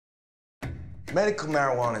Medical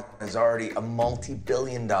marijuana is already a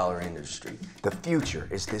multi-billion-dollar industry. The future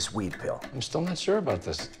is this weed pill. I'm still not sure about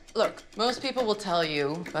this. Look, most people will tell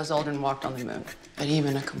you Buzz Aldrin walked on the moon. But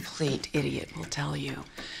even a complete idiot will tell you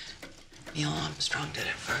Neil Armstrong did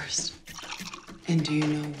it first. And do you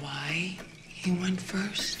know why he went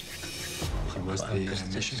first? He was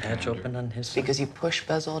the mission hatch open on his side. Because he pushed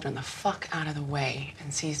Buzz Aldrin the fuck out of the way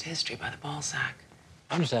and seized history by the ball sack.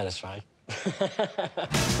 I'm satisfied.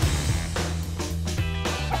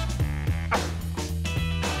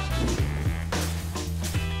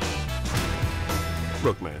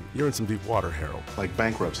 Look, man, you're in some deep water, Harold. Like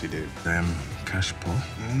bankruptcy, dude. Damn, cash poor?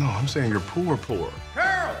 No, I'm saying you're poor.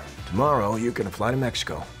 Harold! Tomorrow, you're gonna fly to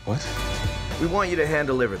Mexico. What? We want you to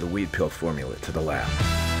hand-deliver the weed pill formula to the lab.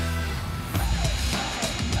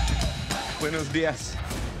 Buenos dias.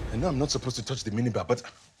 I know I'm not supposed to touch the minibar, but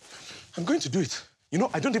I'm going to do it. You know,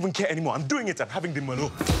 I don't even care anymore. I'm doing it. I'm having the malo.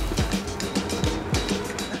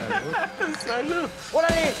 Salud.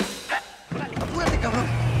 ¡Órale! ¡Apúrate, cabrón!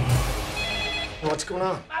 What's going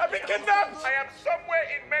on? I've been kidnapped! I am somewhere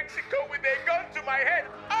in Mexico with a gun to my head.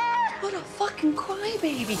 Ah! What a fucking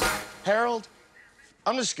crybaby. Harold,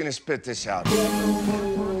 I'm just gonna spit this out.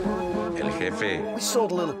 El jefe. We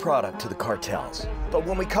sold a little product to the cartels, but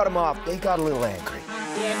when we cut them off, they got a little angry.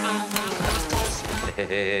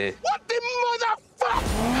 What the motherfucker?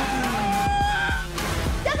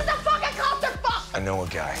 This is a fucking clusterfuck! I know a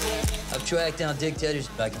guy. I've tracked down dictators.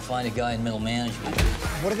 I can find a guy in middle management.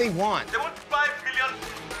 What do they want? They want 5 million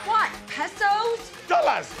What, pesos?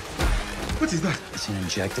 dollars! What is that? It's an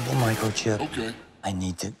injectable microchip. Okay. I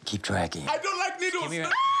need to keep tracking. I don't like needles! Give me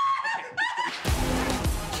your-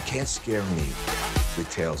 You can't scare me with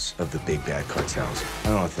tales of the big bad cartels. I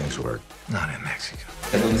know how things work. Not in Mexico.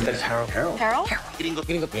 Harold?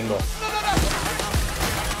 Gringo.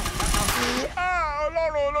 Ah,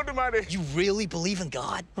 no, madre. You really believe in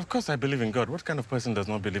God? Of course I believe in God. What kind of person does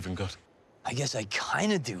not believe in God? I guess I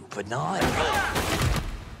kind of do, but not.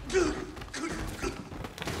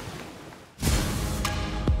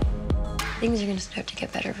 Things are gonna start to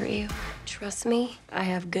get better for you. Trust me, I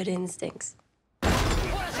have good instincts.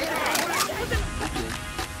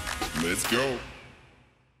 Let's go.